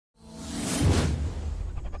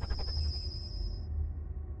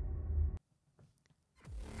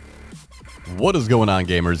What is going on,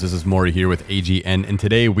 gamers? This is Maury here with AGN, and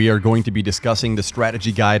today we are going to be discussing the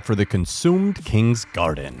strategy guide for the Consumed King's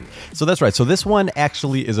Garden. So that's right, so this one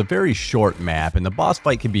actually is a very short map, and the boss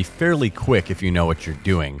fight can be fairly quick if you know what you're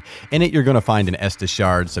doing. In it, you're going to find an Estus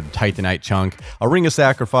Shard, some Titanite Chunk, a Ring of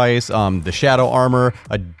Sacrifice, the Shadow Armor,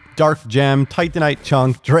 a Dark Gem, Titanite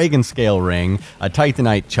Chunk, Dragonscale Ring, a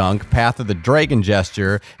Titanite Chunk, Path of the Dragon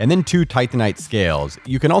Gesture, and then 2 Titanite Scales.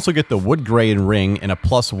 You can also get the Wood Grain Ring in a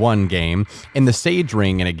 +1 game, and the Sage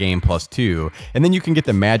Ring in a game +2, and then you can get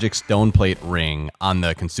the Magic Stoneplate Ring on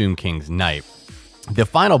the Consumed King's Knight. The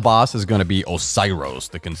final boss is going to be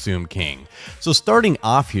Oceiros, the Consumed King. So starting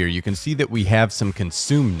off here, you can see that we have some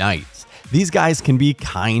Consumed Knights. These guys can be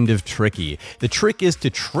kind of tricky. The trick is to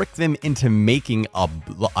trick them into making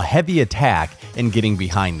a heavy attack and getting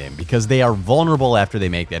behind them, because they are vulnerable after they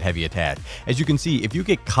make that heavy attack. As you can see, if you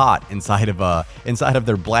get caught inside of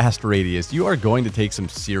their blast radius, you are going to take some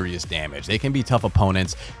serious damage. They can be tough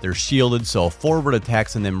opponents. They're shielded, so forward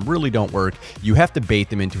attacks on them really don't work. You have to bait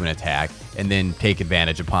them into an attack and then take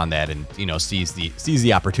advantage upon that and, you know, seize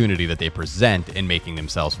the opportunity that they present in making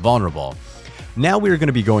themselves vulnerable. Now we're going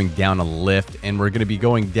to be going down a lift, and we're going to be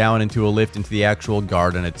going down into a lift into the actual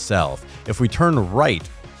garden itself. If we turn right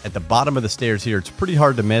at the bottom of the stairs here, it's pretty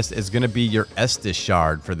hard to miss. It's going to be your Estus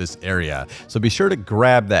Shard for this area. So be sure to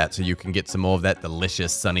grab that so you can get some more of that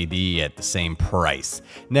delicious Sunny D at the same price.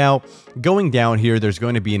 Now, going down here, there's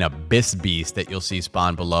going to be an Abyss Beast that you'll see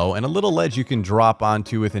spawn below, and a little ledge you can drop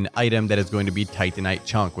onto with an item that is going to be Titanite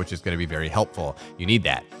Chunk, which is going to be very helpful. You need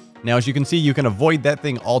that. Now, as you can see, you can avoid that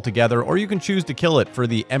thing altogether, or you can choose to kill it for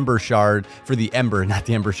the Ember Shard, not the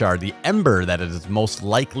Ember Shard, the Ember that it is most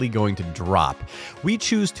likely going to drop. We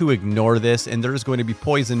choose to ignore this, and there's going to be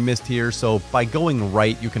Poison Mist here, so by going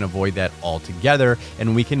right, you can avoid that altogether,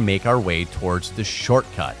 and we can make our way towards the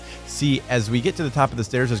shortcut. See, as we get to the top of the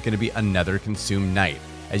stairs, there's going to be another Consumed Knight.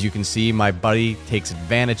 As you can see, my buddy takes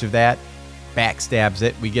advantage of that, backstabs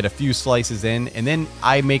it, we get a few slices in, and then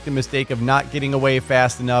I make the mistake of not getting away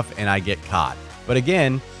fast enough and I get caught. But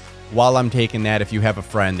again, while I'm taking that, if you have a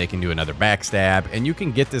friend, they can do another backstab, and you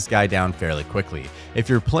can get this guy down fairly quickly. If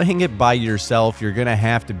you're playing it by yourself, you're going to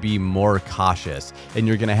have to be more cautious, and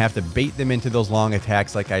you're going to have to bait them into those long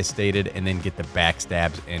attacks like I stated, and then get the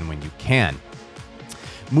backstabs in when you can.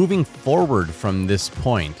 Moving forward from this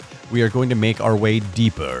point, we are going to make our way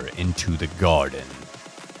deeper into the garden.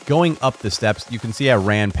 Going up the steps, you can see I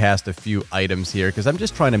ran past a few items here because I'm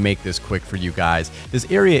just trying to make this quick for you guys.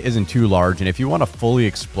 This area isn't too large, and if you want to fully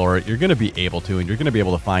explore it, you're going to be able to, and you're going to be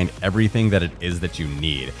able to find everything that it is that you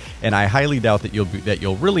need. And I highly doubt that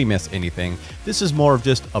you'll really miss anything. This is more of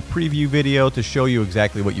just a preview video to show you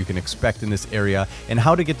exactly what you can expect in this area, and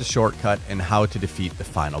how to get the shortcut, and how to defeat the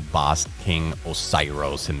final boss, King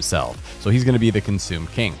Oceiros himself. So he's going to be the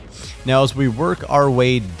Consumed King. Now, as we work our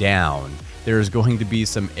way down, there's going to be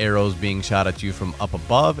some arrows being shot at you from up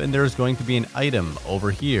above, and there's going to be an item over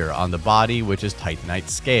here on the body, which is Titanite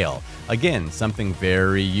Scale. Again, something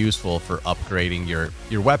very useful for upgrading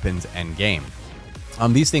your weapons end game.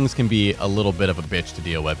 These things can be a little bit of a bitch to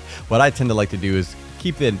deal with. What I tend to like to do is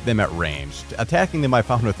keep them at range. Attacking them, I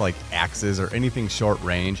found, with like axes or anything short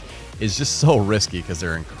range is just so risky because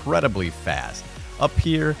they're incredibly fast. Up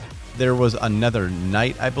here, there was another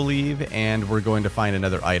knight, I believe, and we're going to find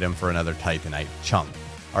another item for another Titanite Chunk.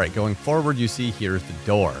 Alright, going forward, you see here's the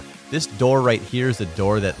door. This door right here is the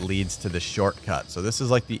door that leads to the shortcut. So this is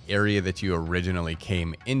like the area that you originally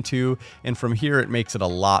came into, and from here it makes it a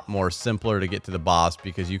lot more simpler to get to the boss,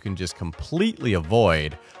 because you can just completely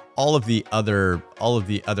avoid all of the other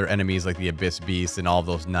enemies like the Abyss Beast and all of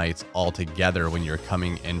those knights altogether when you're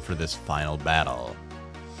coming in for this final battle.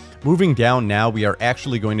 Moving down now, we are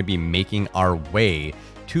actually going to be making our way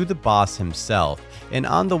to the boss himself. And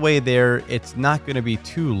on the way there, it's not going to be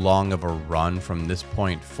too long of a run from this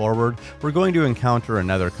point forward. We're going to encounter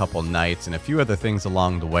another couple knights and a few other things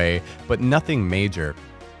along the way, but nothing major.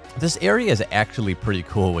 This area is actually pretty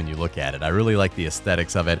cool when you look at it. I really like the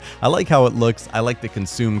aesthetics of it. I like how it looks. I like the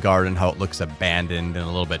Consumed Garden, how it looks abandoned and a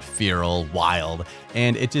little bit feral, wild.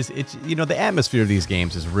 And it's you know, the atmosphere of these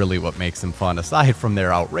games is really what makes them fun, aside from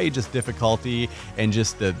their outrageous difficulty and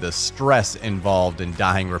just the stress involved in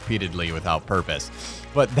dying repeatedly without purpose.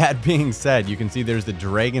 But that being said, you can see there's the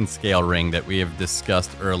Dragonscale Ring that we have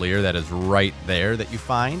discussed earlier that is right there that you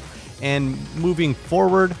find. And moving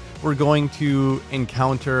forward, we're going to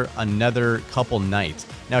encounter another couple knights.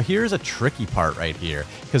 Now here's a tricky part right here,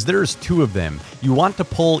 because there's 2 of them. You want to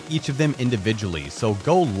pull each of them individually, so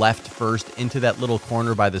go left first into that little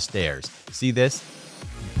corner by the stairs. See this?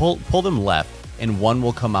 Pull them left, and one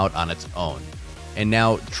will come out on its own. And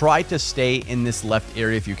now try to stay in this left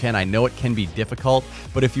area if you can. I know it can be difficult,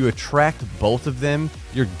 but if you attract both of them,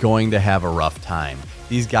 you're going to have a rough time.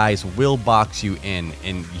 These guys will box you in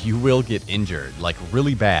and you will get injured, like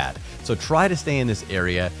really bad. So try to stay in this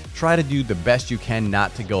area. Try to do the best you can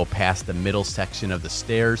not to go past the middle section of the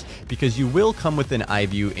stairs, because you will come within eye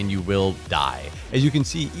view and you will die. As you can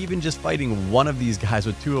see, even just fighting one of these guys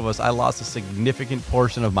with two of us, I lost a significant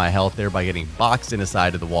portion of my health there by getting boxed in the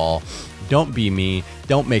side of the wall. Don't be me.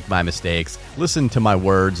 Don't make my mistakes. Listen to my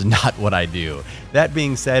words, not what I do. That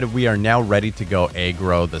being said, we are now ready to go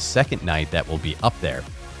aggro the second knight that will be up there.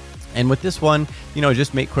 And with this one, you know,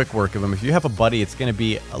 just make quick work of him. If you have a buddy, it's going to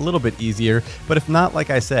be a little bit easier. But if not, like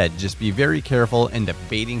I said, just be very careful into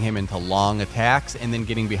baiting him into long attacks and then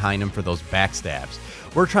getting behind him for those backstabs.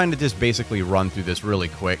 We're trying to just basically run through this really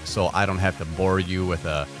quick so I don't have to bore you with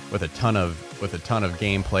a ton of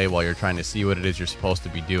gameplay while you're trying to see what it is you're supposed to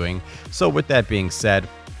be doing. So with that being said,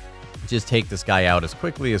 just take this guy out as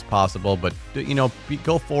quickly as possible, but you know,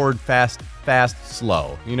 go forward fast,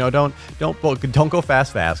 slow. You know, don't go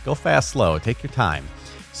fast, go fast, slow. Take your time.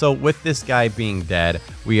 So with this guy being dead,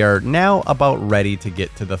 we are now about ready to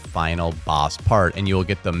get to the final boss part, and you'll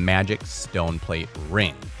get the magic stone plate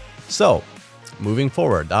ring. So moving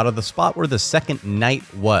forward, out of the spot where the second knight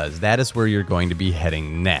was, that is where you're going to be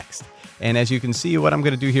heading next. And as you can see, what I'm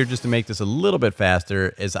going to do here just to make this a little bit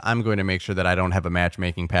faster is I'm going to make sure that I don't have a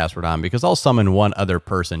matchmaking password on, because I'll summon one other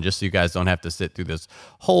person just so you guys don't have to sit through this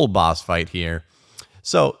whole boss fight here.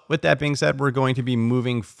 So with that being said, we're going to be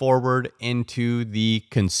moving forward into the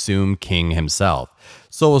Consumed King himself.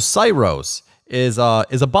 So Oceiros is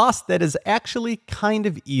a boss that is actually kind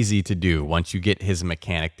of easy to do once you get his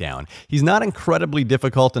mechanic down. He's not incredibly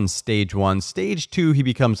difficult in stage 1. Stage 2, he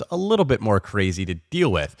becomes a little bit more crazy to deal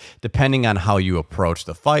with, depending on how you approach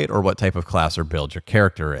the fight or what type of class or build your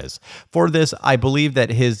character is. For this, I believe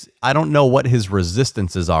that I don't know what his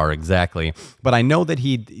resistances are exactly, but I know that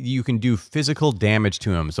you can do physical damage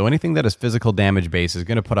to him. So anything that is physical damage based is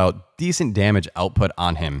going to put out decent damage output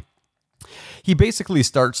on him. He basically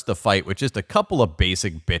starts the fight with just a couple of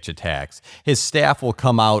basic bitch attacks. His staff will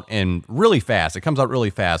come out and really fast. It comes out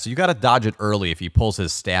really fast. So you got to dodge it early if he pulls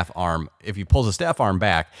his staff arm. If he pulls his staff arm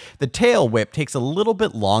back, the tail whip takes a little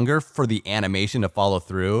bit longer for the animation to follow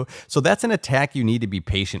through. So that's an attack you need to be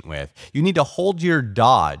patient with. You need to hold your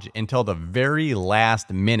dodge until the very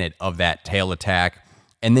last minute of that tail attack,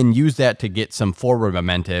 and then use that to get some forward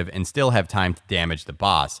momentum and still have time to damage the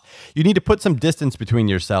boss. You need to put some distance between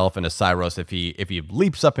yourself and Oceiros if he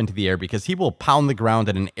leaps up into the air, because he will pound the ground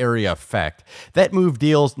at an area effect. That move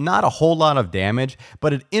deals not a whole lot of damage,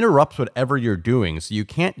 but it interrupts whatever you're doing, so you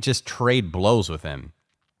can't just trade blows with him.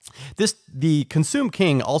 The Consumed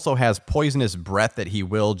King also has poisonous breath that he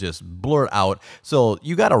will just blurt out, so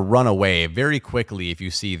you got to run away very quickly if you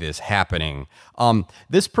see this happening.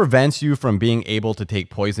 This prevents you from being able to take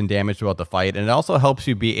poison damage throughout the fight, and it also helps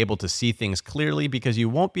you be able to see things clearly, because you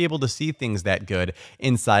won't be able to see things that good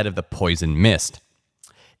inside of the poison mist.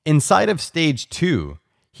 Inside of stage 2,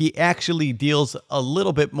 he actually deals a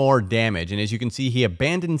little bit more damage, and as you can see, he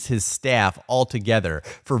abandons his staff altogether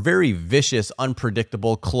for very vicious,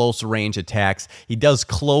 unpredictable, close-range attacks. He does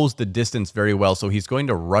close the distance very well, so he's going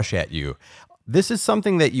to rush at you. This is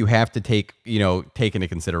something that you have to take into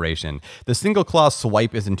consideration. The single claw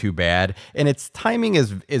swipe isn't too bad, and its timing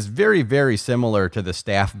is very, very similar to the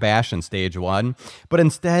staff bash in stage 1, but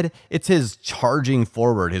instead it's his charging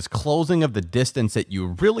forward, his closing of the distance that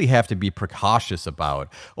you really have to be precautious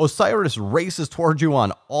about. Oceiros races towards you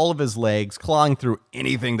on all of his legs, clawing through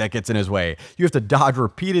anything that gets in his way. You have to dodge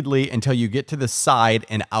repeatedly until you get to the side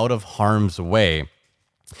and out of harm's way.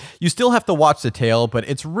 You still have to watch the tail, but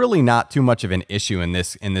it's really not too much of an issue in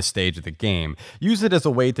this stage of the game. Use it as a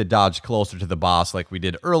way to dodge closer to the boss like we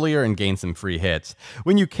did earlier and gain some free hits.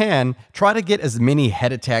 When you can, try to get as many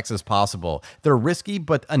head attacks as possible. They're risky,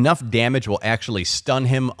 but enough damage will actually stun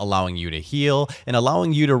him, allowing you to heal and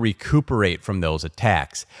allowing you to recuperate from those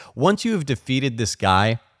attacks. Once you have defeated this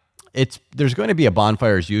guy, there's going to be a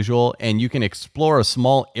bonfire as usual, and you can explore a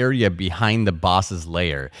small area behind the boss's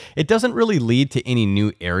lair. It doesn't really lead to any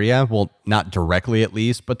new area, well, not directly at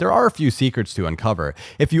least, but there are a few secrets to uncover.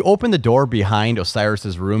 If you open the door behind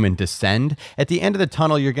Oceiros' room and descend, at the end of the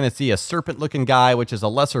tunnel you're going to see a serpent-looking guy, which is a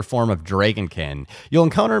lesser form of dragonkin. You'll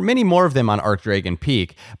encounter many more of them on Archdragon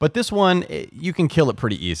Peak, but this one, you can kill it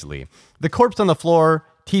pretty easily. The corpse on the floor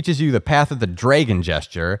teaches you the path of the dragon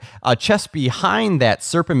gesture. A chest behind that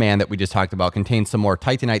serpent man that we just talked about contains some more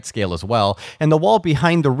Titanite Scale as well, and the wall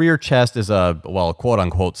behind the rear chest is a, well,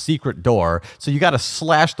 quote-unquote secret door, so you got to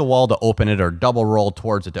slash the wall to open it or double roll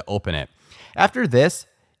towards it to open it. After this,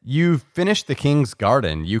 you've finished the King's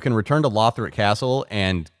Garden. You can return to Lothric Castle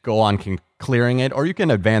and go on clearing it, or you can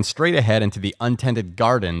advance straight ahead into the untended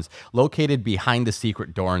gardens located behind the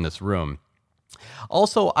secret door in this room.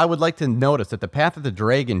 Also, I would like to notice that the Path of the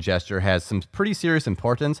Dragon gesture has some pretty serious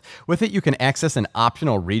importance. With it, you can access an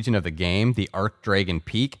optional region of the game, the Archdragon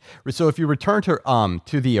Peak. So if you return to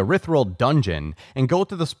the Erythral Dungeon and go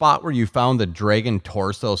to the spot where you found the dragon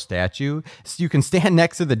torso statue, so you can stand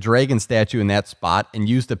next to the dragon statue in that spot and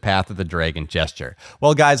use the Path of the Dragon gesture.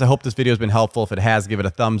 Well, guys, I hope this video has been helpful. If it has, give it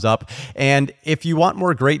a thumbs up. And if you want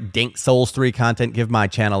more great Dank Souls 3 content, give my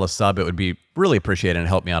channel a sub. It would be really appreciated and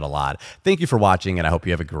help me out a lot. Thank you for watching, and I hope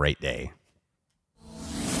you have a great day.